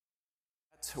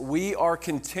We are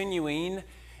continuing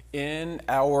in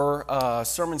our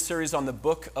sermon series on the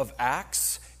book of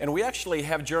Acts, and we actually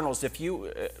have journals.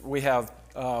 We have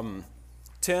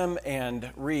Tim and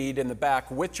Reed in the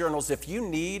back with journals. If you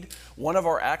need one of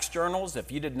our Acts journals,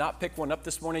 if you did not pick one up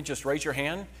this morning, just raise your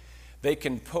hand. They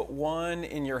can put one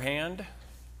in your hand.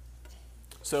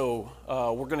 So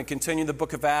we're going to continue the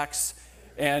book of Acts,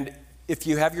 and if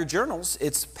you have your journals,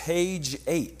 it's page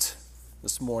 8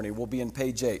 this morning. We'll be in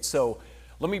page 8. So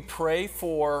let me pray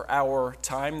for our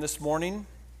time this morning.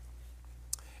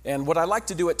 And what I like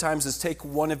to do at times is take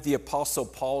one of the Apostle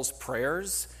Paul's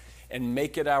prayers and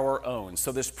make it our own.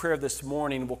 So this prayer this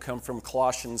morning will come from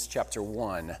Colossians chapter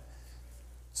 1.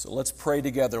 So let's pray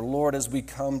together. Lord, as we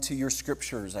come to your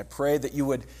scriptures, I pray that you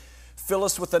would fill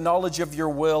us with the knowledge of your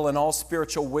will and all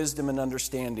spiritual wisdom and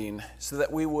understanding, so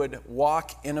that we would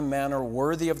walk in a manner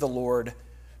worthy of the Lord,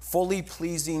 fully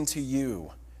pleasing to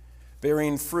you,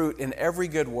 bearing fruit in every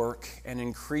good work and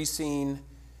increasing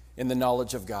in the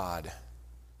knowledge of God.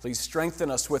 Please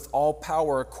strengthen us with all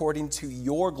power according to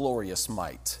your glorious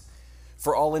might,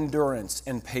 for all endurance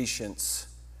and patience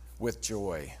with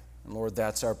joy. And Lord,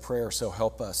 that's our prayer, so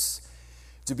help us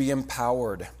to be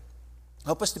empowered.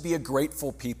 Help us to be a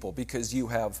grateful people, because you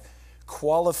have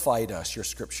qualified us, your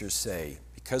scriptures say,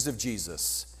 because of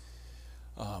Jesus.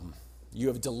 You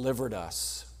have delivered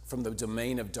us from the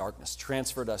domain of darkness,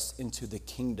 transferred us into the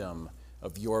kingdom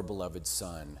of your beloved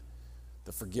Son,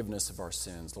 the forgiveness of our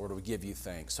sins. Lord, we give you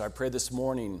thanks. So I pray this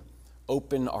morning,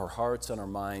 open our hearts and our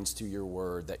minds to your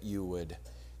word, that you would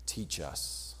teach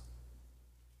us,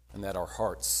 and that our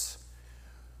hearts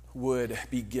would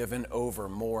be given over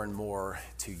more and more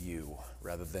to you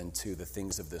rather than to the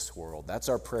things of this world. That's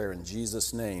our prayer in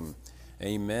Jesus' name.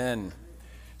 Amen.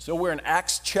 So we're in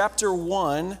Acts chapter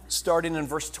 1, starting in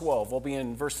verse 12. We'll be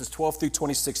in verses 12 through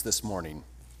 26 this morning.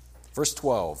 Verse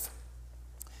 12.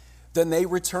 Then they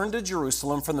returned to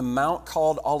Jerusalem from the mount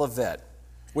called Olivet,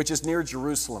 which is near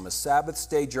Jerusalem, a Sabbath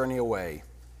day journey away.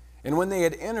 And when they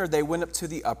had entered, they went up to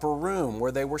the upper room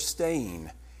where they were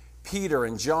staying. Peter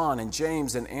and John and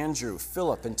James and Andrew,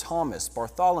 Philip and Thomas,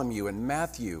 Bartholomew and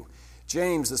Matthew,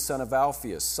 James the son of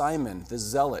Alphaeus, Simon the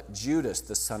Zealot, Judas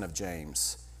the son of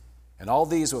James. And all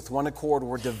these with one accord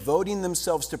were devoting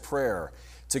themselves to prayer,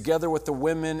 together with the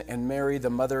women and Mary, the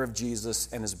mother of Jesus,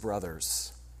 and his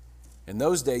brothers. In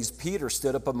those days, Peter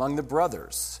stood up among the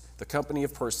brothers, the company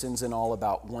of persons in all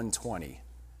about 120.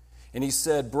 And he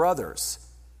said, "Brothers,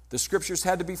 the scriptures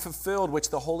had to be fulfilled, which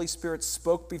the Holy Spirit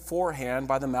spoke beforehand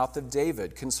by the mouth of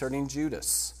David concerning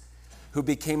Judas, who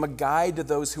became a guide to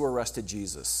those who arrested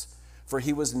Jesus. For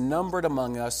he was numbered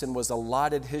among us and was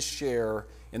allotted his share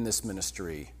in this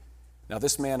ministry. Now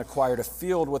this man acquired a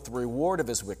field with the reward of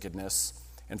his wickedness,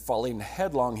 and falling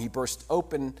headlong, he burst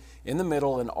open in the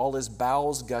middle, and all his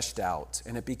bowels gushed out.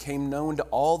 And it became known to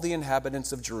all the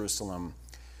inhabitants of Jerusalem,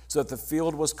 so that the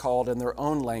field was called in their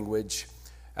own language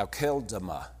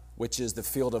Akeldama, which is the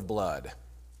field of blood.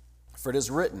 For it is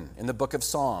written in the book of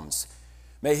Psalms,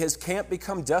 may his camp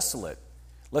become desolate,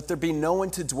 let there be no one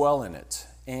to dwell in it,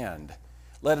 and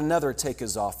let another take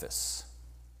his office.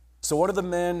 So one of the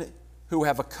men who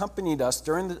have accompanied us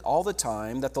during all the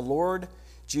time that the Lord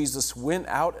Jesus went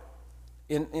out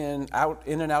in and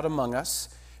out among us,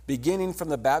 beginning from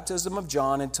the baptism of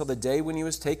John until the day when he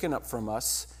was taken up from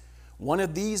us, one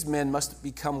of these men must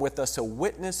become with us a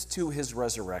witness to his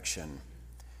resurrection."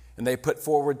 And they put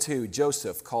forward too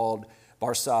Joseph, called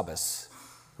Barsabbas,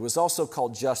 who was also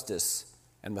called Justus,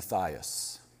 and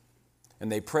Matthias. And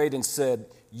they prayed and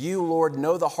said, "You, Lord,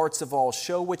 know the hearts of all.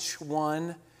 Show which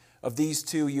one of these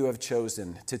two you have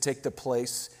chosen to take the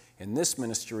place in this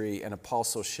ministry and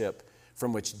apostleship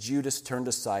from which Judas turned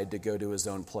aside to go to his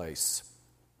own place."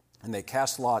 And they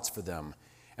cast lots for them,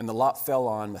 and the lot fell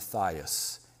on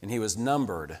Matthias, and he was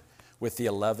numbered with the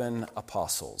 11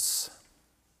 apostles.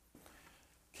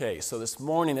 Okay, so this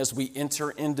morning as we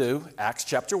enter into Acts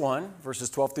chapter 1, verses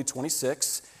 12 through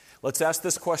 26, let's ask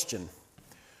this question.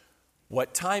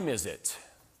 What time is it?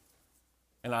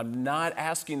 And I'm not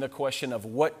asking the question of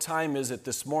what time is it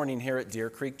this morning here at Deer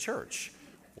Creek Church.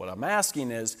 What I'm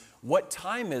asking is, what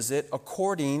time is it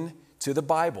according to the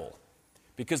Bible?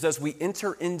 Because as we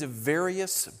enter into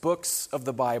various books of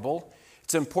the Bible,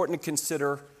 it's important to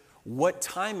consider what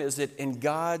time is it in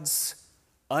God's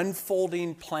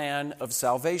unfolding plan of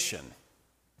salvation.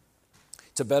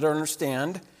 To better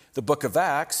understand the book of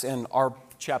Acts, and our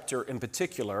chapter in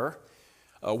particular,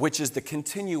 which is the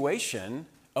continuation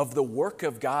of the work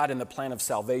of God in the plan of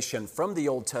salvation from the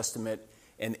Old Testament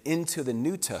and into the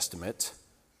New Testament,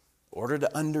 in order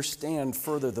to understand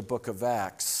further the book of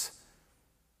Acts,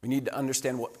 we need to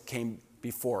understand what came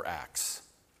before Acts.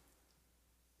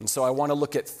 And so I want to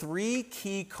look at 3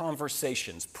 key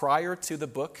conversations prior to the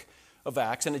book of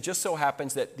Acts. And it just so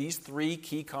happens that these 3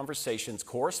 key conversations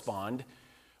correspond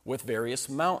with various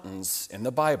mountains in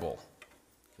the Bible.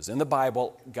 Because in the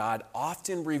Bible, God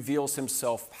often reveals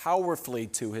himself powerfully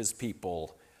to his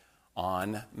people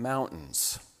on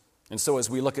mountains. And so as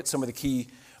we look at some of the key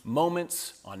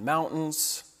moments on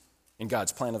mountains in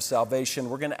God's plan of salvation,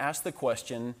 we're going to ask the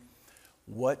question,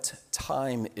 what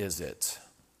time is it?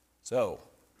 So,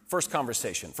 first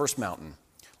conversation, first mountain.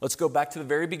 Let's go back to the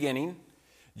very beginning.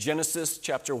 Genesis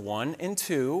chapter 1 and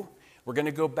 2. We're going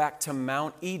to go back to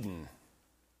Mount Eden.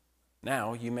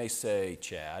 Now, you may say,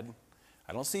 Chad,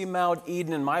 I don't see Mount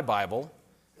Eden in my Bible,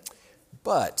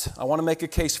 but I want to make a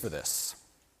case for this.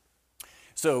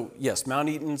 So, yes, Mount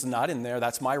Eden's not in there.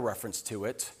 That's my reference to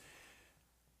it.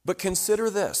 But consider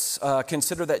this.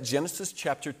 Consider that Genesis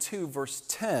chapter 2, verse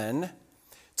 10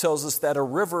 tells us that a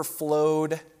river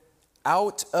flowed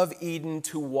out of Eden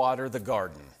to water the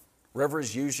garden.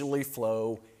 Rivers usually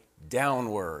flow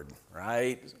downward,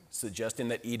 right? Suggesting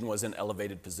that Eden was an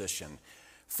elevated position.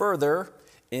 Further,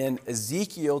 in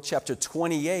Ezekiel chapter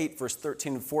 28, verse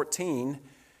 13 and 14,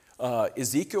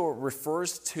 Ezekiel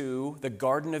refers to the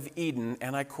Garden of Eden,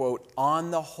 and I quote, on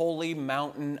the holy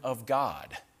mountain of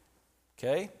God.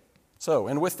 Okay? So,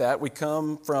 and with that, we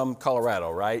come from Colorado,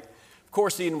 right? Of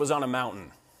course, Eden was on a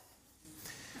mountain.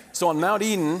 So on Mount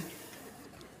Eden,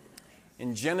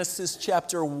 in Genesis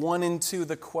chapter 1 and 2,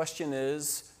 the question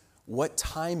is, what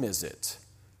time is it?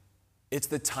 It's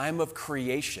the time of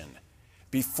creation,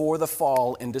 before the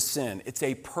fall into sin. It's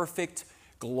a perfect,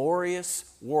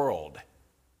 glorious world.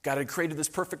 God had created this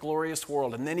perfect, glorious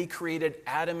world, and then he created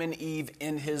Adam and Eve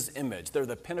in his image. They're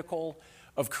the pinnacle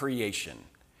of creation.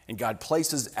 And God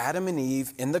places Adam and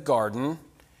Eve in the garden.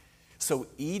 So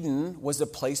Eden was a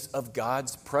place of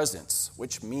God's presence,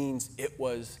 which means it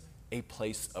was a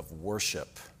place of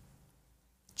worship.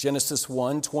 Genesis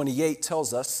 1:28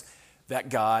 tells us that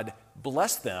God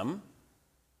blessed them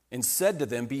and said to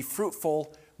them, be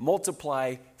fruitful,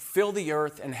 multiply, fill the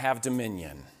earth, and have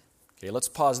dominion. Okay, let's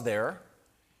pause there.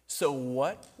 So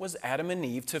what was Adam and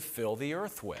Eve to fill the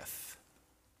earth with?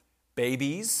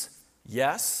 Babies,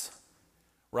 yes,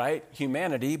 right?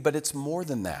 Humanity, but it's more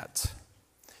than that.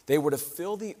 They were to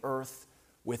fill the earth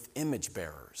with image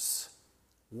bearers,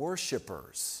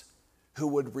 worshipers, who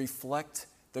would reflect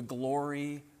the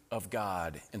glory of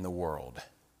God in the world.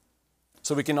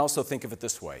 So we can also think of it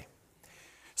this way.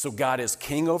 So God is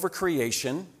king over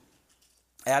creation.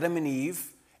 Adam and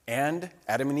Eve and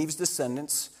Adam and Eve's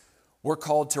descendants were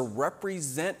called to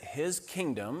represent his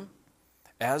kingdom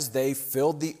as they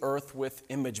filled the earth with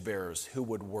image bearers who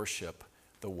would worship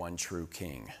the one true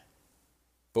king.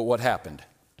 But what happened?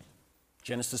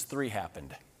 Genesis 3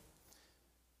 happened.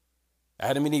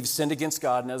 Adam and Eve sinned against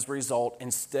God, and as a result,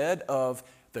 instead of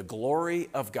the glory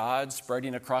of God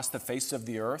spreading across the face of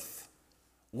the earth,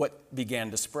 what began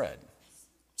to spread?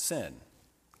 Sin.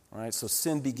 All right, so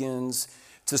sin begins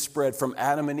to spread from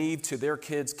Adam and Eve to their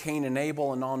kids, Cain and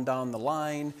Abel, and on down the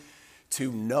line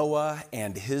to Noah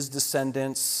and his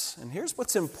descendants. And here's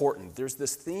what's important. There's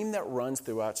this theme that runs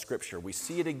throughout Scripture. We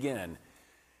see it again.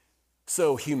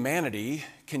 So humanity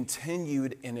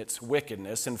continued in its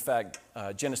wickedness. In fact,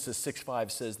 Genesis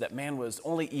 6:5 says that man was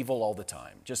only evil all the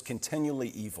time, just continually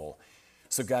evil.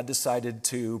 So God decided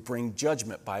to bring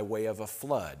judgment by way of a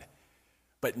flood.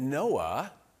 But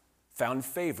Noah found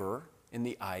favor in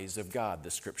the eyes of God,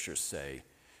 the Scriptures say.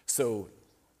 So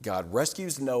God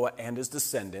rescues Noah and his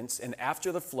descendants, and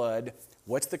after the flood,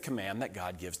 what's the command that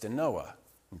God gives to Noah?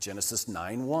 In Genesis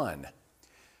 9:1.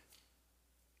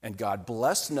 And God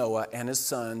blessed Noah and his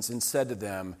sons and said to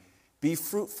them, be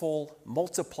fruitful,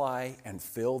 multiply, and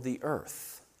fill the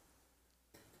earth.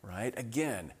 Right?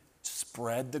 Again,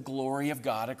 spread the glory of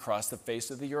God across the face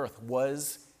of the earth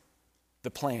was the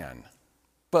plan.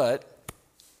 But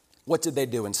what did they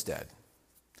do instead?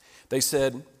 They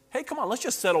said, hey, come on, let's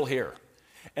just settle here.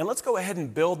 And let's go ahead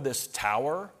and build this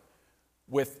tower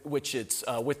with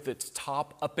its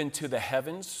top up into the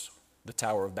heavens, the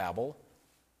Tower of Babel,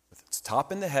 with its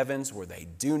top in the heavens where they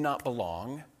do not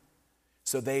belong.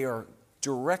 So they are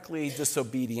directly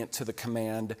disobedient to the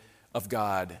command of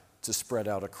God to spread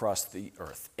out across the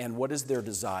earth. And what is their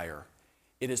desire?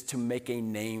 It is to make a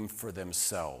name for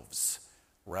themselves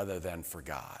rather than for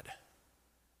God.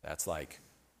 That's like,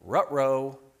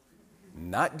 ruh-roh,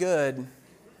 not good.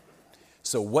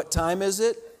 So what time is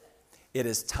it? It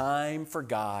is time for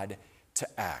God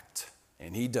to act.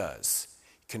 And he does.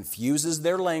 Confuses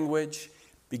their language,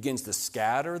 begins to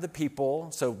scatter the people.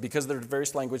 So because there are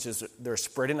various languages, they're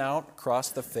spreading out across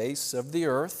the face of the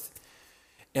earth.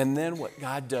 And then what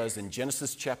God does in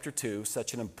Genesis chapter 2,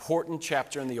 such an important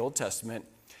chapter in the Old Testament,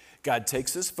 God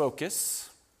takes his focus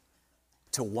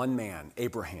to one man,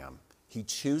 Abraham. He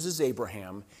chooses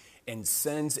Abraham and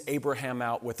sends Abraham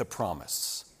out with a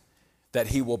promise that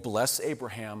he will bless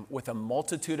Abraham with a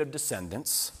multitude of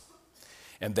descendants,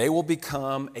 and they will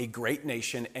become a great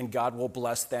nation, and God will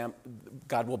bless them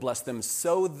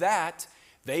so that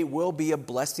they will be a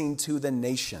blessing to the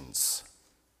nations.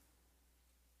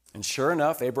 And sure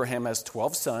enough, Abraham has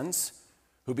 12 sons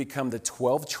who become the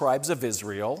 12 tribes of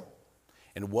Israel.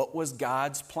 And what was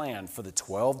God's plan for the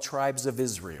 12 tribes of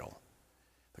Israel?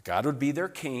 That God would be their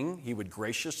king. He would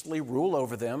graciously rule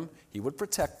over them. He would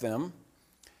protect them.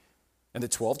 And the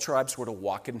 12 tribes were to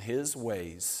walk in his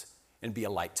ways and be a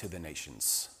light to the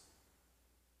nations.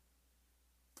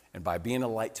 And by being a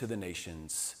light to the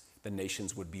nations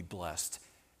would be blessed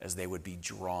as they would be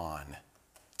drawn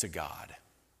to God.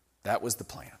 That was the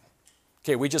plan.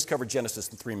 Okay, we just covered Genesis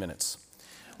in 3 minutes.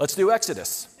 Let's do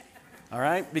Exodus, all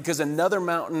right? Because another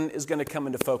mountain is going to come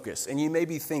into focus. And you may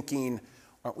be thinking,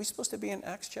 aren't we supposed to be in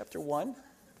Acts chapter 1?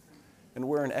 And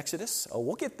we're in Exodus? Oh,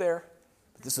 we'll get there.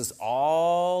 But this is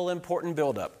all important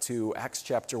buildup to Acts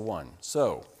chapter 1.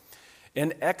 So,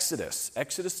 in Exodus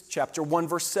chapter 1,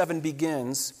 verse 7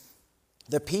 begins,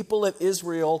 the people of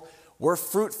Israel were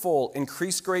fruitful,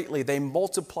 increased greatly. They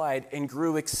multiplied and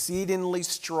grew exceedingly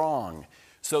strong,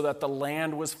 so that the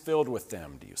land was filled with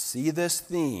them. Do you see this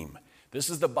theme? This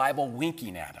is the Bible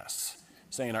winking at us,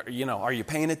 saying, are you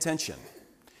paying attention?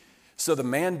 So the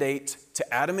mandate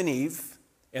to Adam and Eve,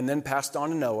 and then passed on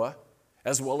to Noah,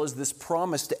 as well as this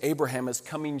promise to Abraham is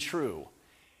coming true,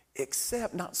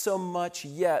 except not so much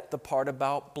yet the part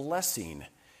about blessing,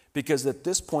 because at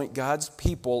this point, God's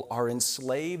people are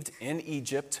enslaved in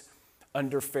Egypt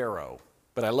under Pharaoh.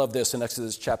 But I love this in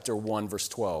Exodus chapter 1, verse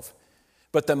 12.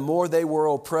 But the more they were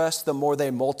oppressed, the more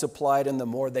they multiplied, and the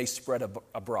more they spread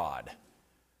abroad.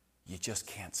 You just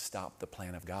can't stop the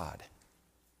plan of God.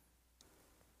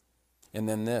 And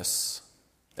then this,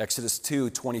 Exodus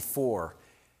 2:24.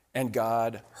 And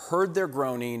God heard their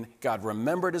groaning. God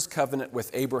remembered his covenant with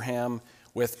Abraham,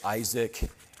 with Isaac,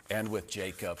 and with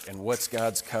Jacob. And what's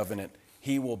God's covenant?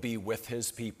 He will be with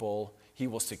his people. He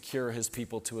will secure his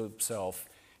people to himself.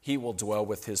 He will dwell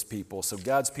with his people. So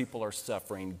God's people are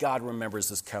suffering. God remembers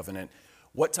his covenant.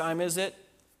 What time is it?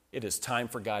 It is time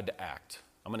for God to act.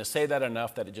 I'm going to say that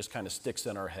enough that it just kind of sticks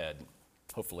in our head,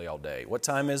 hopefully all day. What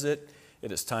time is it?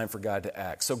 It is time for God to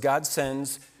act. So God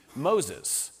sends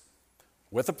Moses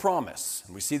with a promise.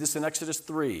 And we see this in Exodus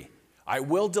 3. I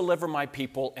will deliver my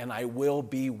people, and I will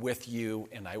be with you,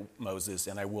 Moses,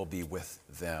 and I will be with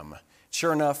them.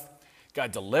 Sure enough,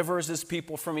 God delivers his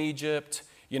people from Egypt,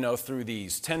 through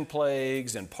these 10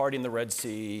 plagues and parting the Red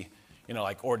Sea,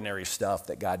 like ordinary stuff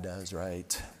that God does,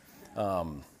 right?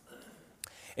 And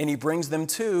he brings them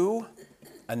to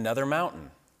another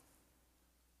mountain,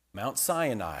 Mount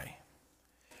Sinai.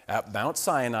 At Mount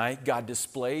Sinai, God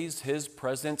displays his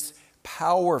presence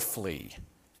powerfully.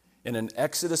 And in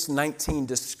Exodus 19,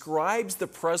 describes the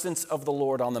presence of the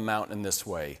Lord on the mountain in this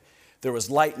way. There was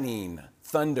lightning,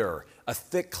 thunder, a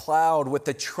thick cloud with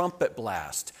a trumpet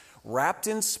blast, wrapped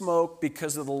in smoke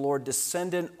because of the Lord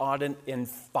descended on it in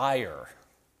fire.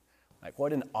 Like,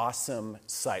 what an awesome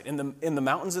sight. And the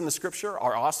mountains in the scripture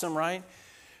are awesome, right?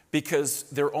 Because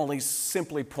they're only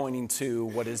simply pointing to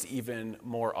what is even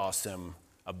more awesome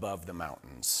above the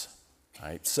mountains,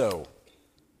 right? So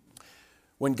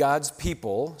God's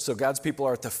people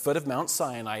are at the foot of Mount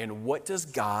Sinai, and what does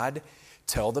God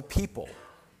tell the people?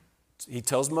 He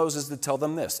tells Moses to tell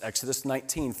them this, Exodus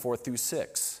 19,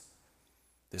 4-6.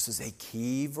 This is a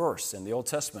key verse in the Old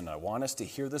Testament. I want us to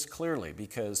hear this clearly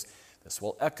because this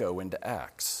will echo into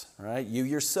Acts. Right? You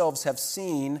yourselves have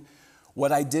seen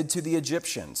what I did to the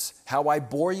Egyptians, how I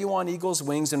bore you on eagle's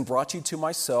wings and brought you to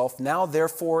myself. Now,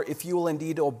 therefore, if you will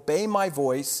indeed obey my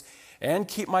voice and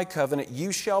keep my covenant,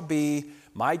 you shall be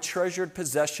my treasured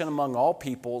possession among all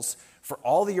peoples, for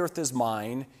all the earth is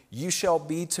mine. You shall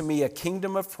be to me a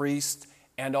kingdom of priests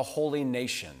and a holy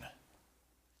nation.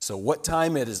 So what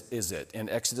time is it in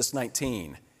Exodus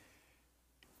 19?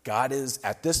 God is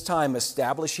at this time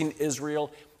establishing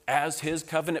Israel as his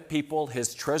covenant people,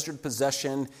 his treasured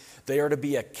possession. They are to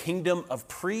be a kingdom of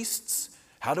priests.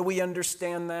 How do we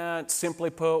understand that?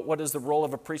 Simply put, what is the role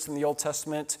of a priest in the Old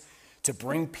Testament? To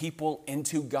bring people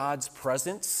into God's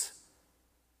presence.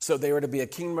 So they were to be a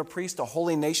kingdom of priests, a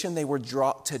holy nation. They were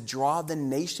to draw the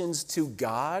nations to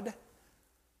God.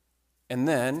 And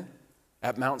then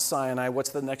at Mount Sinai,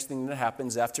 what's the next thing that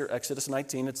happens after Exodus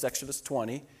 19? It's Exodus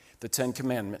 20, the 10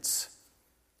 Commandments.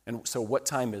 And so what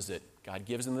time is it? God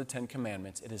gives them the 10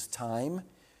 Commandments. It is time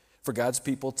for God's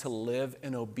people to live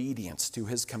in obedience to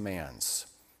his commands.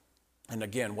 And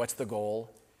again, what's the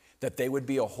goal? That they would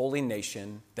be a holy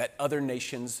nation, that other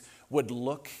nations would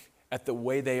look at the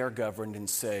way they are governed and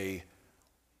say,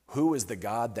 who is the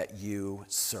God that you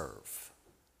serve?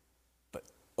 But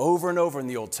over and over in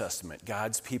the Old Testament,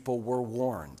 God's people were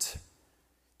warned,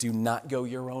 do not go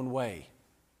your own way.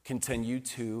 Continue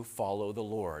to follow the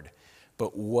Lord.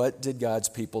 But what did God's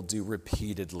people do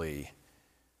repeatedly?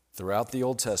 Throughout the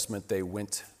Old Testament, they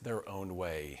went their own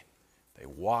way. They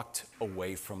walked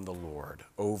away from the Lord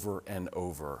over and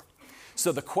over.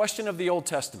 So the question of the Old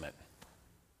Testament,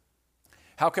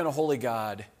 how can a holy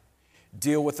God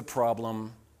deal with the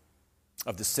problem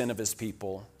of the sin of his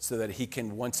people so that he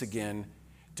can once again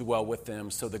dwell with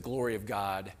them, so the glory of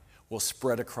God will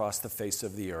spread across the face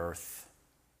of the earth?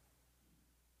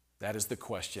 That is the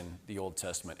question, the Old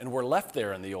Testament. And we're left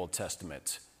there in the Old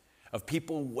Testament of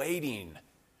people waiting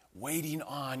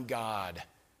on God.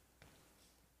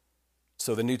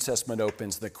 So the New Testament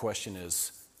opens, the question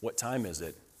is, what time is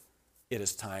it? It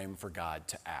is time for God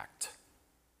to act.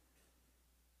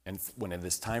 And when it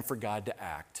is time for God to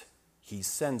act, he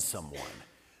sends someone.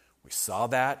 We saw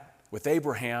that with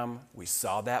Abraham. We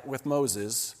saw that with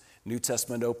Moses. New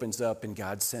Testament opens up and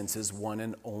God sends his one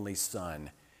and only Son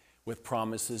with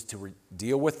promises to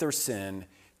deal with their sin,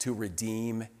 to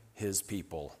redeem his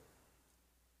people.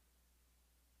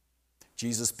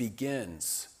 Jesus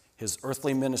begins his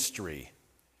earthly ministry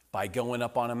by going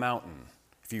up on a mountain.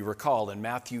 If you recall in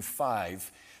Matthew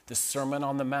 5, the Sermon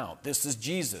on the Mount, this is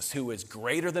Jesus, who is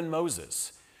greater than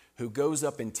Moses, who goes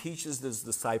up and teaches his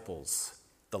disciples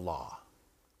the law,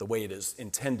 the way it is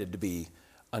intended to be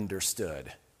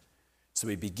understood. So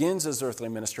he begins his earthly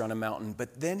ministry on a mountain,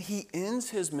 but then he ends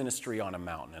his ministry on a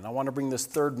mountain. And I want to bring this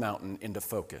third mountain into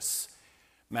focus,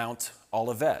 Mount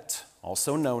Olivet,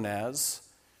 also known as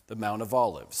the Mount of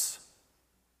Olives.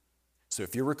 So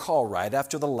if you recall, right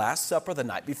after the Last Supper, the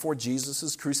night before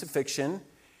Jesus' crucifixion,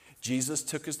 Jesus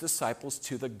took his disciples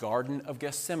to the Garden of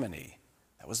Gethsemane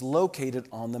that was located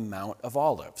on the Mount of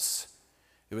Olives.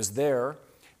 It was there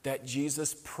that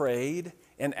Jesus prayed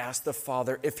and asked the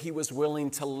Father if he was willing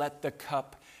to let the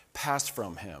cup pass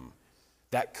from him.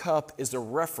 That cup is a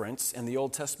reference in the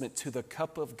Old Testament to the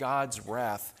cup of God's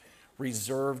wrath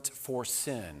reserved for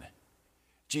sin.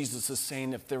 Jesus is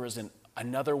saying, if there is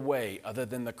another way other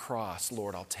than the cross,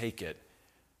 Lord, I'll take it.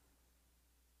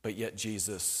 But yet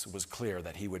Jesus was clear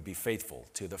that he would be faithful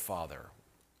to the Father.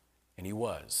 And he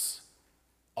was,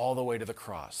 all the way to the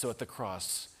cross. So at the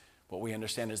cross, what we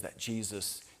understand is that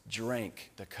Jesus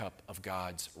drank the cup of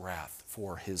God's wrath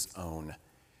for his own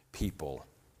people.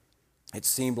 It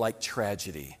seemed like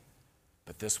tragedy,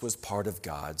 but this was part of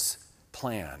God's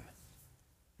plan.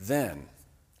 Then,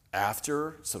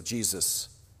 so Jesus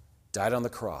died on the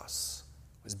cross,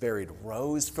 was buried,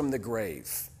 rose from the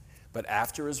grave. But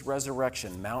after his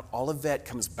resurrection, Mount Olivet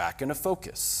comes back into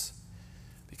focus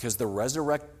because the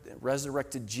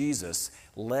resurrected Jesus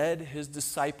led his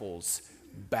disciples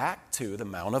back to the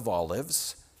Mount of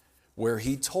Olives, where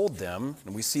he told them,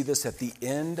 and we see this at the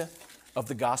end of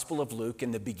the Gospel of Luke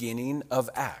and the beginning of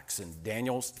Acts. And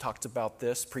Daniel talked about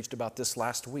this, preached about this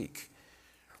last week,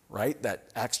 right? That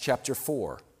Acts chapter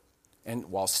 4.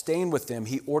 And while staying with them,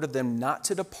 he ordered them not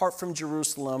to depart from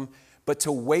Jerusalem, but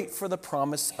to wait for the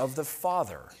promise of the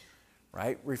Father,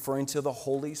 right? Referring to the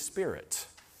Holy Spirit.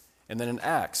 And then in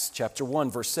Acts chapter 1,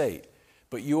 verse 8,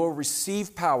 but you will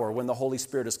receive power when the Holy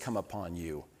Spirit has come upon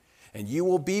you, and you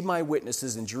will be my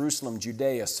witnesses in Jerusalem,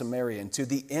 Judea, Samaria, and to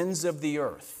the ends of the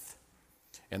earth.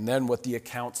 And then what the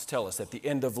accounts tell us at the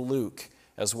end of Luke,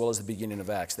 as well as the beginning of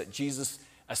Acts, that Jesus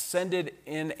ascended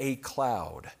in a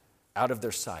cloud out of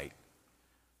their sight.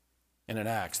 And in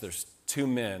Acts, there's two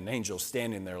men, angels,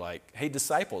 standing there like, hey,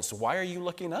 disciples, why are you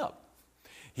looking up?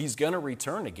 He's going to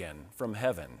return again from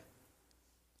heaven.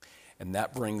 And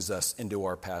that brings us into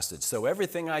our passage. So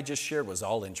everything I just shared was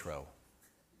all intro.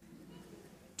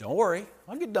 Don't worry,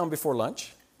 I'll get done before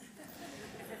lunch.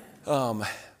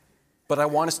 But I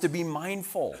want us to be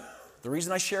mindful. The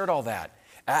reason I shared all that,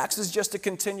 Acts is just a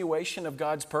continuation of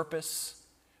God's purpose,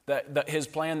 that his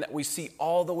plan that we see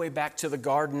all the way back to the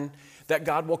garden, that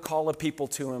God will call a people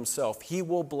to himself. He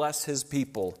will bless his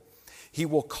people. He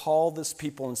will call this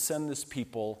people and send this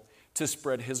people to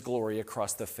spread his glory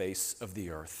across the face of the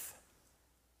earth.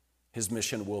 His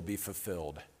mission will be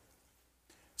fulfilled.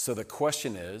 So the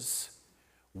question is,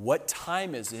 what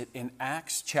time is it in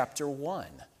Acts chapter 1,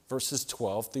 verses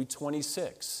 12 through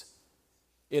 26?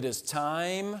 It is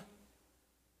time.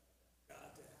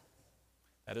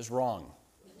 That is wrong.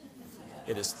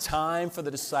 It is time for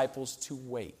the disciples to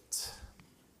wait.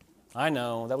 I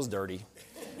know, that was dirty.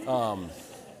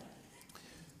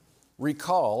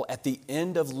 Recall at the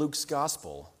end of Luke's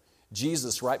gospel,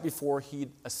 Jesus, right before he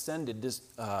ascended,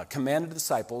 commanded the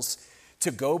disciples to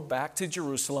go back to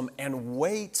Jerusalem and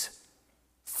wait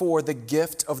for the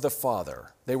gift of the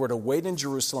Father. They were to wait in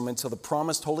Jerusalem until the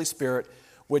promised Holy Spirit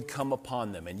would come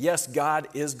upon them. And yes, God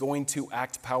is going to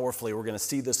act powerfully. We're going to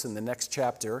see this in the next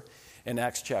chapter, in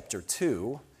Acts chapter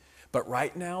 2. But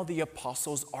right now, the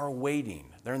apostles are waiting.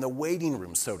 They're in the waiting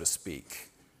room, so to speak.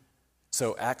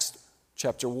 So Acts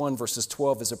chapter 1, verses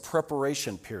 12 is a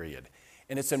preparation period.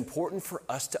 And it's important for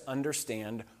us to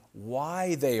understand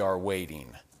why they are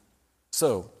waiting.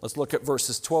 So let's look at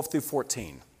verses 12 through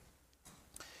 14.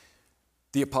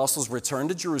 The apostles returned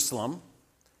to Jerusalem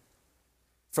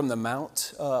from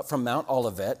Mount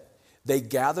Olivet. They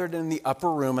gathered in the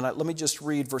upper room, and let me just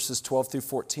read verses 12 through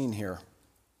 14 here.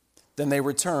 Then they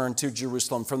returned to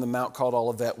Jerusalem from the mount called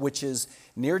Olivet, which is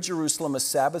near Jerusalem, a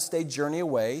Sabbath day journey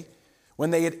away. When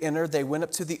they had entered, they went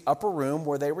up to the upper room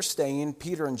where they were staying,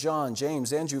 Peter and John,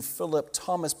 James, Andrew, Philip,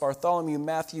 Thomas, Bartholomew,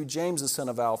 Matthew, James the son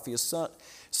of Alphaeus,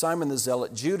 Simon the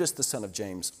Zealot, Judas the son of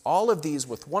James. All of these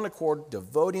with one accord,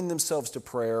 devoting themselves to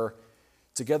prayer,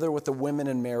 together with the women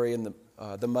and Mary and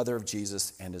the mother of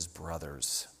Jesus and his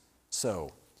brothers.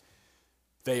 So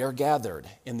they are gathered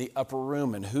in the upper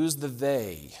room. And who's the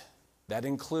they? That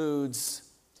includes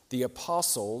the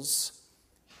apostles.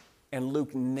 And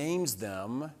Luke names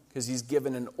them because he's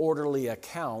given an orderly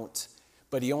account,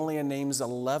 but he only names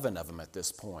 11 of them at this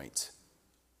point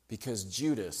because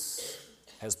Judas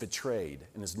has betrayed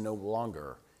and is no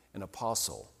longer an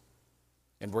apostle.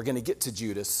 And we're going to get to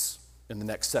Judas in the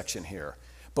next section here.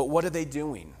 But what are they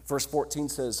doing? Verse 14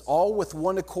 says, all with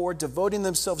one accord, devoting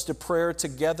themselves to prayer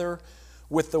together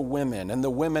with the women. And the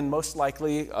women, most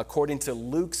likely, according to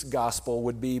Luke's gospel,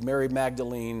 would be Mary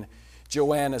Magdalene,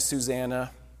 Joanna,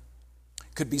 Susanna,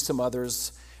 could be some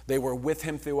others. They were with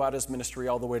him throughout his ministry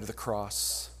all the way to the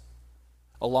cross,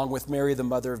 along with Mary, the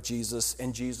mother of Jesus,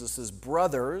 and Jesus'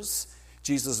 brothers.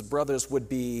 Jesus' brothers would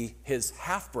be his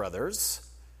half-brothers,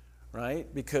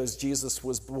 right? Because Jesus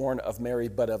was born of Mary,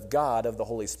 but of God, of the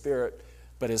Holy Spirit.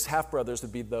 But his half-brothers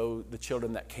would be the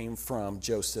children that came from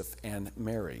Joseph and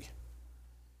Mary.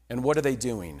 And what are they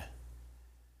doing?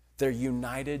 They're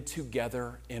united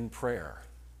together in prayer.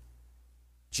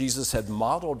 Jesus had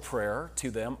modeled prayer to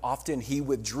them. Often he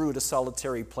withdrew to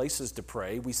solitary places to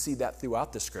pray. We see that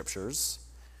throughout the scriptures.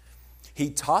 He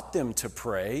taught them to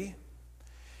pray.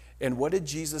 And what did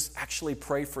Jesus actually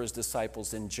pray for his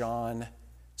disciples in John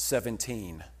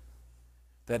 17?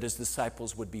 That his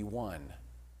disciples would be one,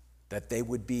 that they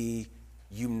would be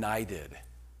united.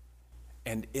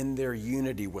 And in their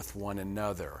unity with one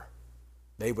another,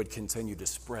 they would continue to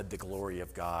spread the glory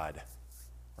of God.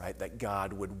 Right, that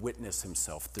God would witness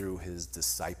himself through his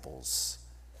disciples.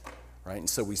 Right, and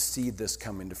so we see this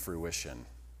come into fruition.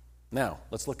 Now,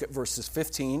 let's look at verses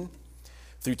 15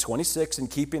 through 26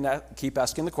 and keep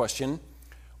asking the question,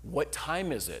 what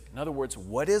time is it? In other words,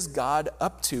 what is God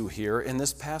up to here in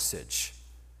this passage?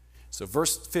 So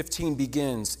verse 15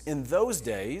 begins, in those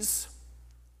days.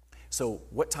 So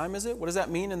what time is it? What does that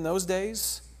mean in those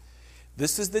days?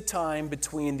 This is the time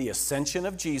between the ascension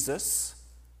of Jesus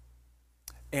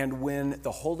and when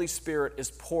the Holy Spirit is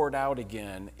poured out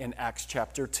again in Acts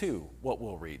chapter 2, what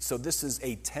we'll read. So this is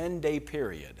a 10-day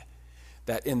period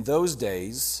that in those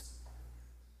days,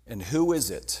 and who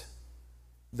is it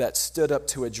that stood up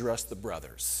to address the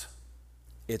brothers?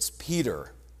 It's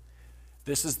Peter.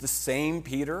 This is the same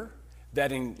Peter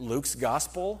that in Luke's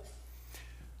gospel,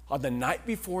 on the night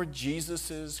before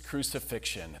Jesus'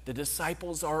 crucifixion, the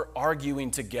disciples are arguing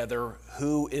together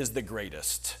who is the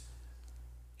greatest.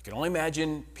 You can only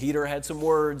imagine Peter had some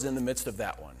words in the midst of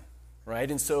that one, right?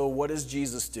 And so what does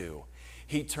Jesus do?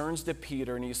 He turns to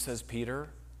Peter and he says, Peter,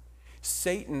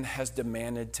 Satan has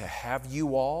demanded to have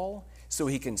you all so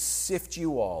he can sift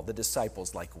you all, the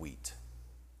disciples, like wheat.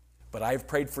 But I've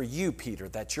prayed for you, Peter,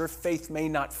 that your faith may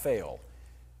not fail.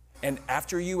 And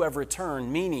after you have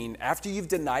returned, meaning after you've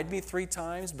denied me 3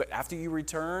 times, but after you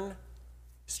return,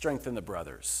 strengthen the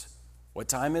brothers. What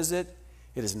time is it?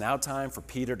 It is now time for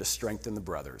Peter to strengthen the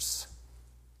brothers.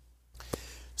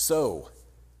 So,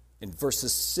 in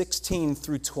verses 16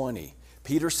 through 20,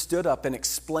 Peter stood up and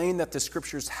explained that the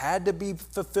scriptures had to be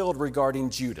fulfilled regarding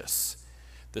Judas.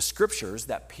 The scriptures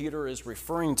that Peter is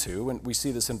referring to, and we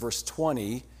see this in verse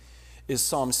 20, is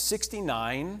Psalm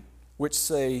 69, which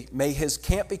say, may his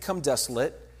camp become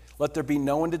desolate, let there be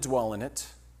no one to dwell in it,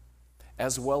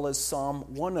 as well as Psalm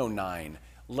 109,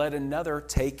 let another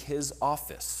take his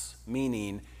office,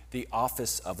 meaning the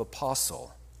office of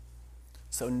apostle.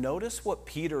 So notice what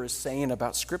Peter is saying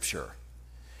about Scripture,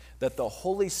 that the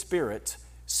Holy Spirit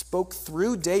spoke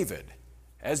through David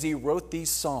as he wrote these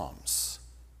Psalms,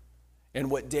 and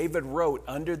what David wrote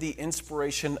under the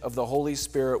inspiration of the Holy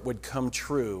Spirit would come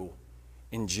true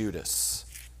in Judas.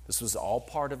 This was all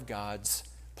part of God's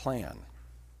plan.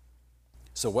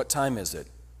 So what time is it?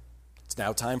 It's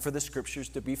now time for the scriptures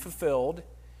to be fulfilled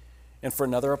and for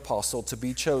another apostle to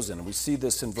be chosen. We see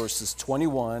this in verses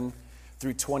 21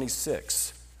 through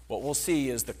 26. What we'll see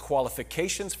is the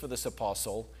qualifications for this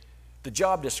apostle, the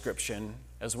job description,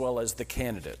 as well as the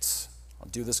candidates. I'll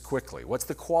do this quickly. What's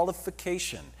the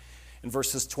qualification? In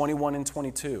verses 21 and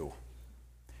 22.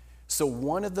 So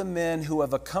one of the men who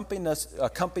have accompanied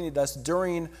us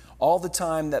during all the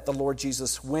time that the Lord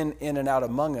Jesus went in and out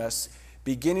among us,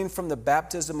 beginning from the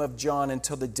baptism of John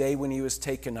until the day when he was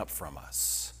taken up from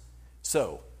us.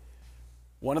 So,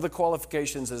 one of the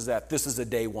qualifications is that this is a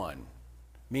day one,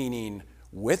 meaning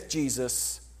with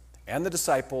Jesus and the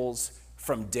disciples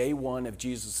from day one of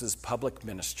Jesus' public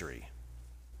ministry.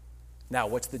 Now,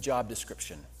 what's the job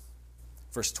description?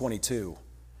 Verse 22.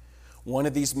 One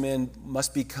of these men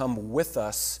must become with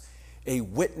us a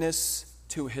witness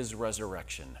to his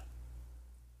resurrection.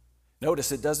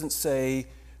 Notice it doesn't say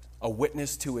a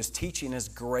witness to his teaching, as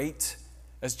great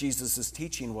as Jesus'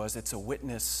 teaching was. It's a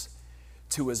witness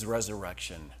to his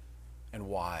resurrection. And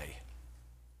why?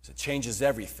 Because it changes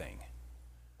everything.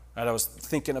 Right, I was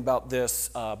thinking about this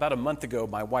about a month ago.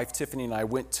 My wife Tiffany and I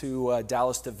went to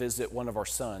Dallas to visit one of our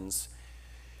sons.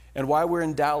 And while we were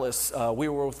in Dallas, we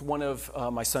were with one of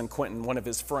my son Quentin, one of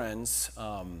his friends,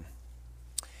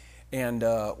 and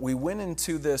we went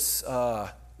into this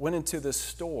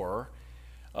store,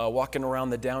 walking around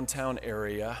the downtown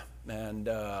area. And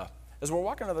as we're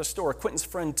walking to the store, Quentin's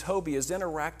friend Toby is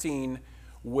interacting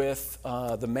with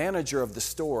the manager of the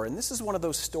store. And this is one of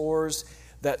those stores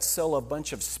that sell a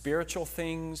bunch of spiritual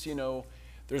things. You know,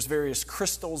 there's various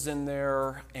crystals in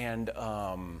there and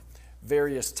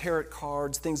various tarot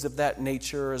cards, things of that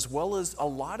nature, as well as a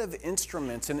lot of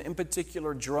instruments, and in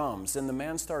particular drums. And the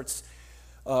man starts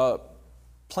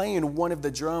playing one of the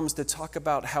drums to talk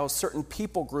about how certain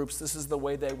people groups, this is the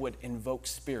way they would invoke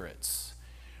spirits,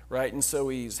 right? And so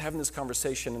he's having this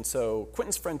conversation. And so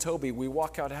Quentin's friend Toby, we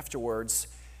walk out afterwards.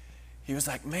 He was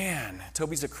like, man,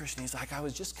 Toby's a Christian. He's like, I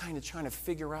was just kind of trying to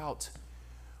figure out,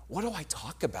 what do I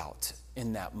talk about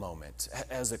in that moment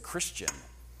as a Christian?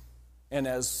 And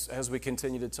as we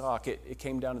continue to talk, it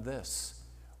came down to this.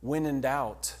 When in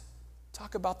doubt,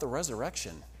 talk about the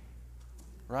resurrection,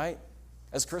 right?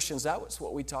 As Christians, that's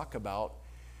what we talk about.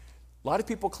 A lot of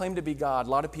people claim to be God. A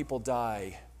lot of people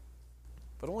die.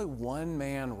 But only one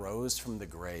man rose from the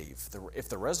grave. If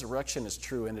the resurrection is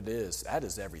true, and it is, that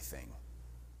is everything.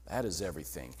 That is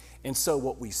everything. And so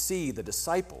what we see, the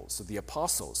disciples, the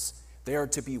apostles, they are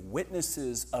to be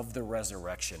witnesses of the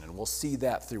resurrection. And we'll see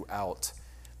that throughout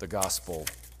the Gospel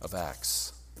of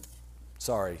Acts.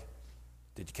 Sorry,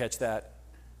 did you catch that?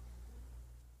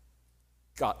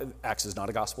 Acts is not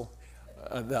a gospel.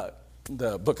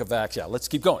 The book of Acts, yeah, let's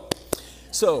keep going.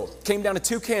 So, came down to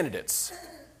two candidates.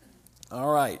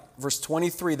 All right, verse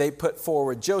 23, they put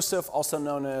forward Joseph, also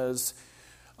known as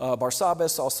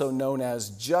Barsabbas, also known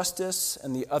as Justus,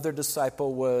 and the other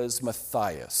disciple was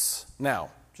Matthias.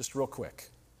 Now, just real quick.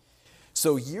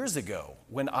 So years ago,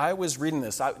 when I was reading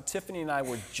this, Tiffany and I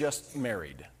were just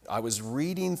married. I was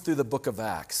reading through the book of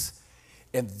Acts,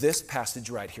 and this passage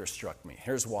right here struck me.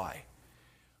 Here's why.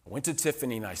 I went to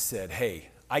Tiffany and I said, hey,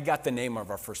 I got the name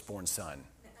of our firstborn son.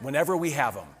 Whenever we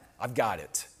have him, I've got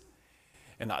it.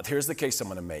 And here's the case I'm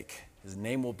going to make. His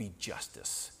name will be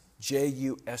Justus,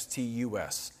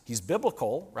 Justus. He's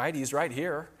biblical, right? He's right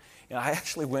here. And I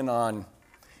actually went on,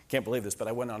 can't believe this, but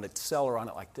I went on a seller on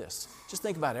it like this. Just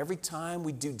think about it. Every time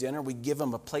we do dinner, we give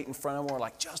him a plate in front of him. We're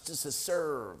like, Justus is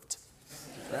served,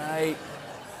 right?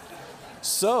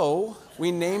 So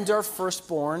we named our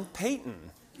firstborn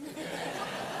Peyton.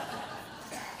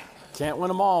 Can't win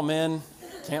them all, men.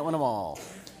 Can't win them all.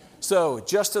 So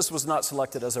Justus was not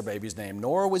selected as our baby's name,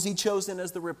 nor was he chosen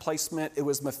as the replacement. It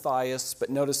was Matthias.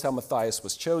 But notice how Matthias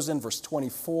was chosen. Verse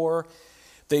 24,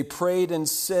 they prayed and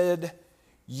said,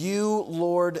 you,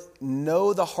 Lord,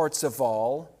 know the hearts of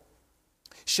all.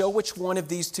 Show which one of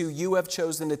these two you have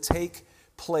chosen to take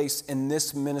place in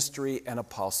this ministry and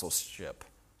apostleship.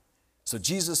 So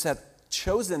Jesus had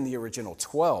chosen the original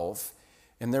 12,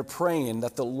 and they're praying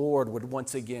that the Lord would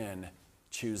once again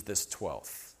choose this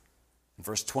 12th. In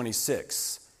verse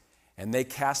 26, and they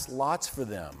cast lots for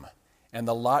them, and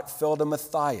the lot fell to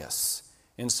Matthias,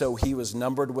 and so he was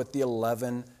numbered with the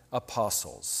 11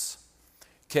 apostles.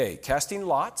 Okay, casting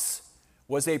lots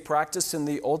was a practice in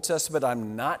the Old Testament.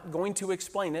 I'm not going to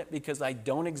explain it because I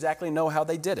don't exactly know how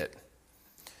they did it.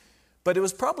 But it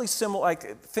was probably similar,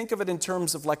 like, think of it in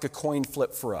terms of like a coin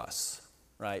flip for us,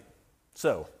 right?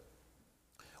 So,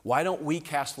 why don't we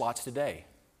cast lots today,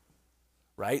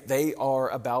 right? They are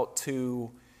about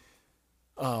to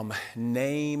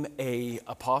name a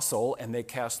apostle, and they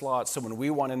cast lots. So when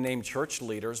we want to name church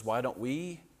leaders, why don't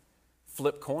we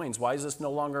flip coins? Why is this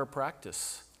no longer a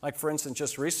practice? Like, for instance,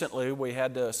 just recently, we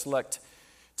had to select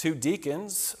 2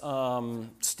 deacons,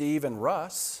 Steve and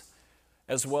Russ,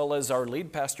 as well as our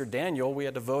lead pastor, Daniel. We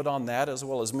had to vote on that, as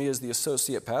well as me as the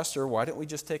associate pastor. Why didn't we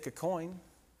just take a coin,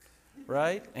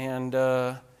 right? And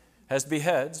has to be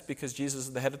heads, because Jesus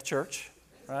is the head of the church,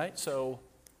 right? So,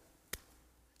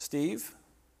 Steve,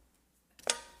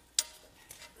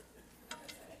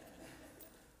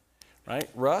 right?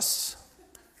 Russ,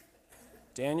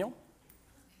 Daniel,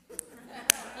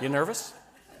 you nervous?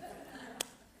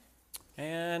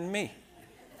 And me.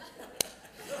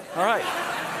 All right.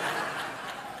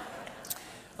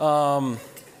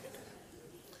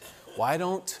 Why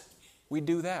don't we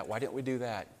do that? Why didn't we do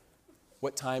that?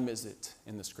 What time is it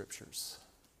in the scriptures?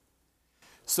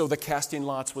 So the casting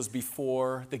lots was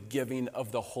before the giving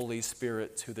of the Holy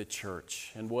Spirit to the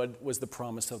church. And what was the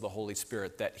promise of the Holy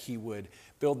Spirit? That he would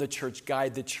build the church,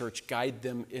 guide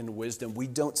them in wisdom. We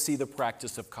don't see the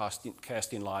practice of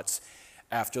casting lots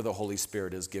after the Holy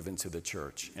Spirit is given to the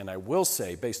church. And I will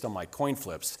say, based on my coin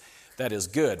flips, that is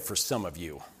good for some of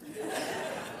you.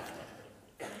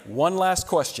 One last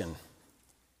question.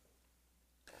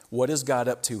 What is God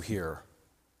up to here?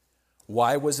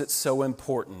 Why was it so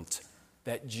important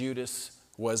that Judas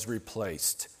was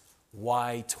replaced?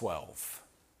 Why 12?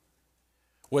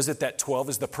 Was it that 12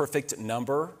 is the perfect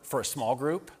number for a small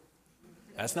group?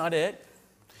 That's not it.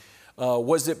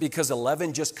 Was it because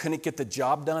 11 just couldn't get the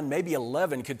job done? Maybe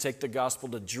 11 could take the gospel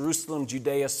to Jerusalem,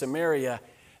 Judea, Samaria,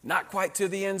 not quite to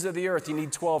the ends of the earth. You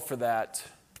need 12 for that.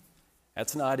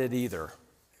 That's not it either.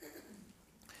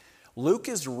 Luke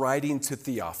is writing to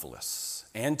Theophilus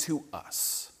and to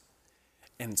us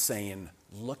and saying,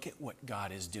 look at what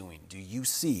God is doing. Do you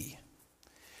see?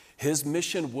 His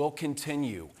mission will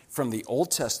continue from the Old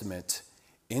Testament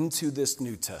into this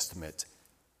New Testament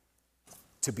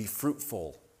to be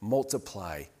fruitful,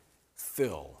 multiply,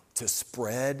 fill, to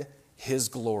spread his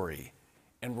glory.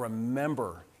 And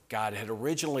remember, God had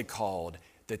originally called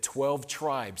the 12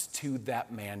 tribes to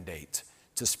that mandate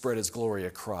to spread his glory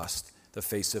across the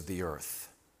face of the earth.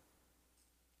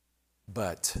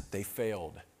 But they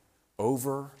failed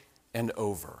over and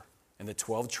over, and the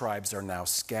 12 tribes are now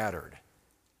scattered.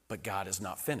 But God is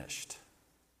not finished.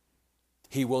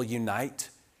 He will unite,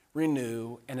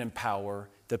 renew, and empower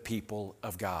the people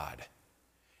of God.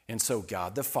 And so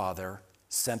God the Father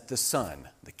sent the Son.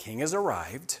 The King has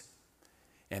arrived,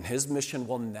 and his mission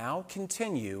will now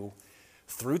continue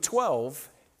through 12.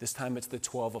 This time it's the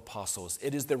 12 apostles.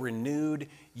 It is the renewed,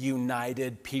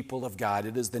 united people of God.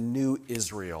 It is the new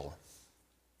Israel,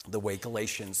 the way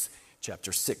Galatians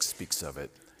chapter 6 speaks of it,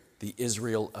 the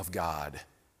Israel of God.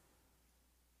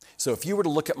 So if you were to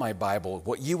look at my Bible,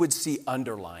 what you would see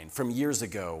underlined from years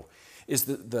ago is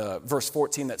the verse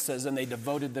 14 that says, and they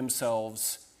devoted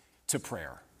themselves to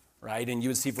prayer, right? And you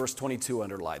would see verse 22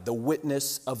 underlined, the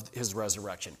witness of his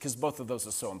resurrection, because both of those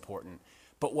are so important.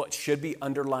 But what should be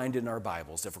underlined in our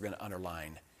Bibles, if we're going to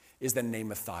underline, is the name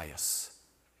Matthias,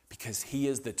 because he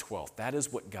is the 12th. That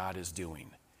is what God is doing.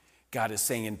 God is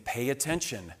saying, pay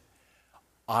attention.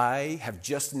 I have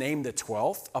just named the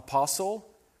 12th apostle.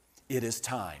 It is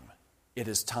time. It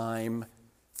is time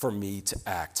for me to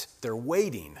act. They're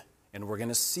waiting, and we're going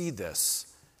to see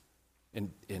this,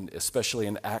 especially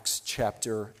in Acts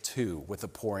chapter 2, with the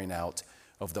pouring out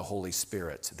of the Holy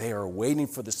Spirit. They are waiting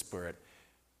for the Spirit,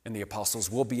 and the apostles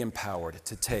will be empowered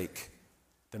to take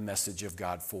the message of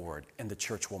God forward, and the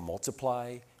church will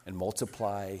multiply and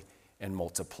multiply and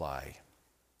multiply.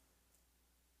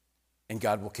 And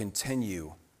God will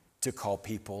continue to call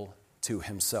people to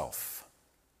himself.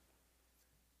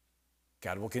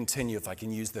 God will continue, if I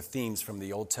can use the themes from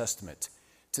the Old Testament,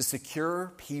 to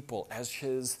secure people as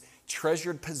his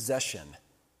treasured possession,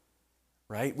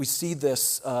 right? We see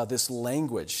this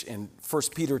language in 1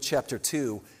 Peter chapter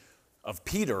 2 of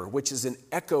Peter, which is an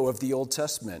echo of the Old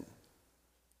Testament,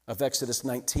 of Exodus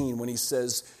 19, when he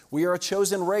says, we are a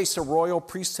chosen race, a royal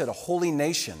priesthood, a holy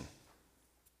nation,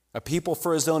 a people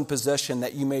for his own possession,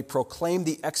 that you may proclaim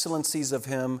the excellencies of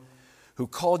him who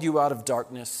called you out of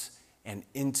darkness and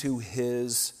into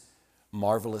his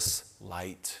marvelous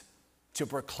light. To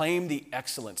proclaim the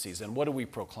excellencies. And what do we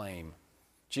proclaim?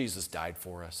 Jesus died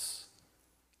for us.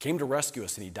 He came to rescue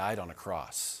us, and he died on a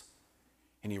cross.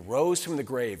 And he rose from the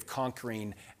grave,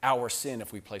 conquering our sin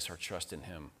if we place our trust in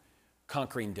him.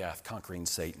 Conquering death, conquering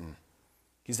Satan.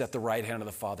 He's at the right hand of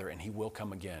the Father, and he will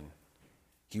come again.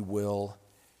 He will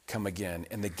come again.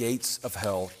 And the gates of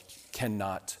hell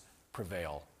cannot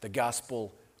prevail. The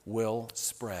gospel will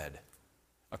spread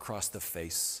across the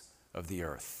face of the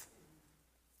earth.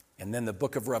 And then the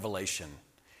book of Revelation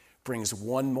brings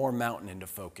one more mountain into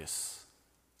focus.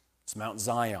 It's Mount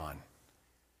Zion.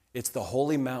 It's the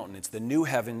holy mountain. It's the new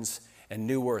heavens and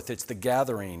new earth. It's the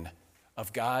gathering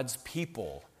of God's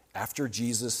people after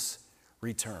Jesus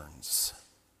returns.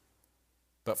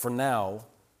 But for now,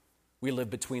 we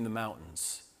live between the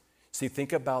mountains. See,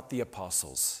 think about the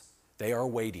apostles. They are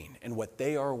waiting, and what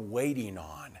they are waiting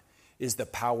on is the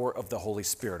power of the Holy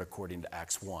Spirit, according to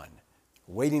Acts 1.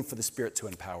 Waiting for the Spirit to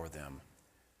empower them.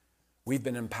 We've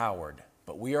been empowered,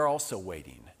 but we are also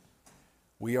waiting.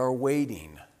 We are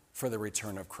waiting for the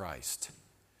return of Christ.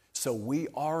 So we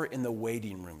are in the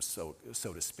waiting room, so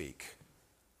to speak.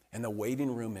 And the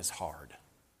waiting room is hard.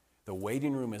 The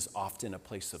waiting room is often a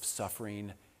place of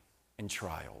suffering and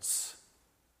trials.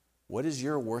 What is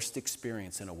your worst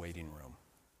experience in a waiting room?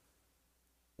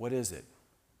 What is it?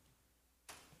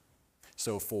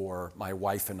 So for my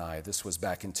wife and I, this was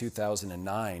back in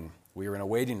 2009, we were in a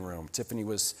waiting room. Tiffany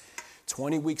was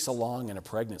 20 weeks along in a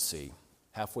pregnancy,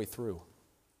 halfway through.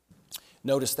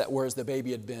 Noticed that whereas the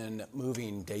baby had been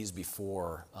moving days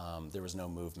before, there was no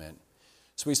movement.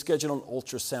 So we scheduled an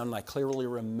ultrasound, and I clearly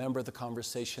remember the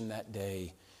conversation that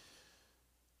day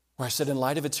where I said, in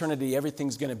light of eternity,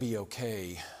 everything's going to be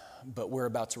okay, but we're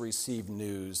about to receive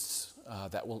news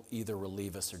that will either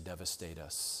relieve us or devastate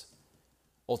us.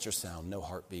 Ultrasound, no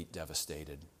heartbeat,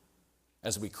 devastated.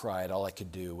 As we cried, all I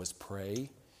could do was pray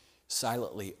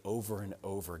silently over and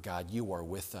over, God, you are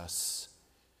with us.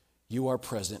 You are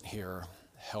present here.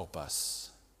 Help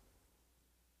us.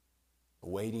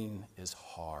 Waiting is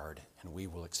hard, and we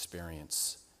will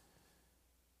experience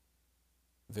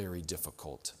very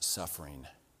difficult suffering.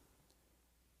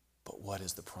 But what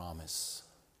is the promise?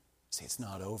 See, it's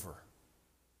not over.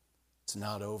 It's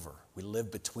not over. We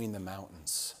live between the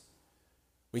mountains.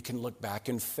 We can look back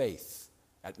in faith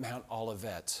at Mount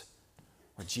Olivet,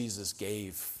 where Jesus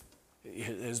gave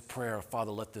his prayer,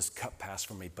 Father, let this cup pass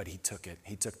from me, but he took it.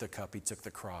 He took the cup, he took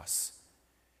the cross.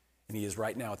 And he is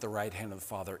right now at the right hand of the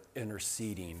Father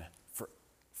interceding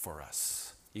for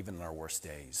us, even in our worst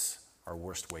days, our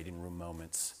worst waiting room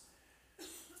moments.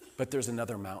 But there's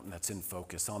another mountain that's in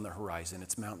focus on the horizon.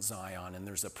 It's Mount Zion, and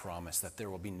there's a promise that there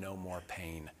will be no more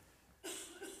pain,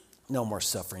 no more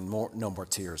suffering, no more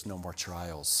tears, no more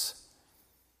trials.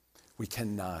 We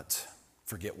cannot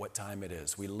forget what time it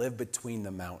is. We live between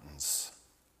the mountains.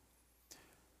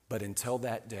 But until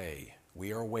that day,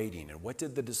 we are waiting. And what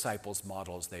did the disciples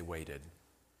model as they waited?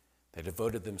 They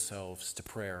devoted themselves to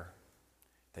prayer.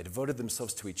 They devoted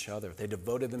themselves to each other. They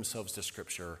devoted themselves to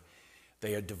Scripture.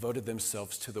 They had devoted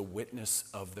themselves to the witness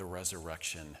of the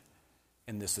resurrection.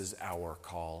 And this is our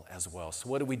call as well. So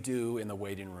what do we do in the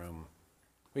waiting room?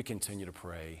 We continue to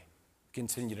pray,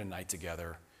 continue to night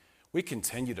together. We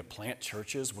continue to plant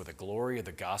churches where the glory of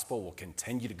the gospel will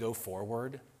continue to go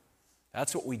forward.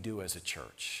 That's what we do as a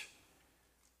church.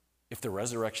 If the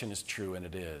resurrection is true, and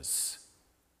it is,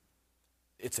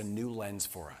 it's a new lens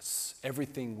for us.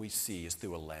 Everything we see is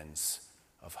through a lens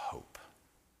of hope.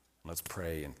 Let's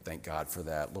pray and thank God for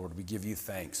that. Lord, we give you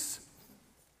thanks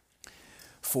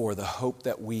for the hope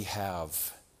that we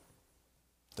have,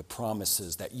 the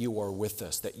promises that you are with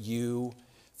us, that you,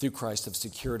 through Christ, have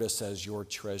secured us as your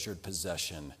treasured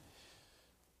possession,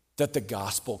 that the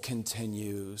gospel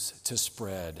continues to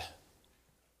spread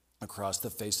across the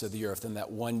face of the earth, and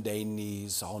that one day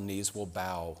all knees will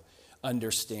bow,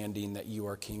 understanding that you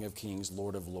are King of Kings,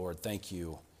 Lord of Lords. Thank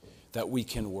you that we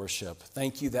can worship.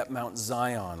 Thank you that Mount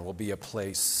Zion will be a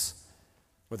place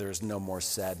where there is no more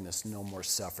sadness, no more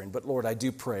suffering. But Lord, I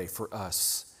do pray for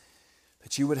us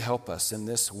that you would help us in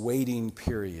this waiting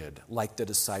period, like the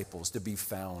disciples, to be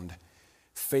found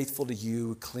faithful to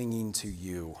you, clinging to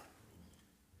you.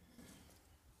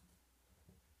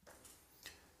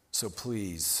 So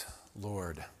please,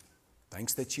 Lord,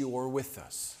 thanks that you are with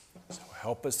us. So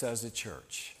help us as a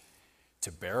church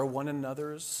to bear one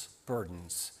another's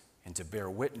burdens and to bear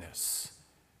witness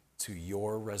to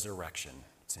your resurrection.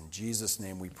 It's in Jesus'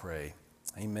 name we pray.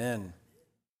 Amen.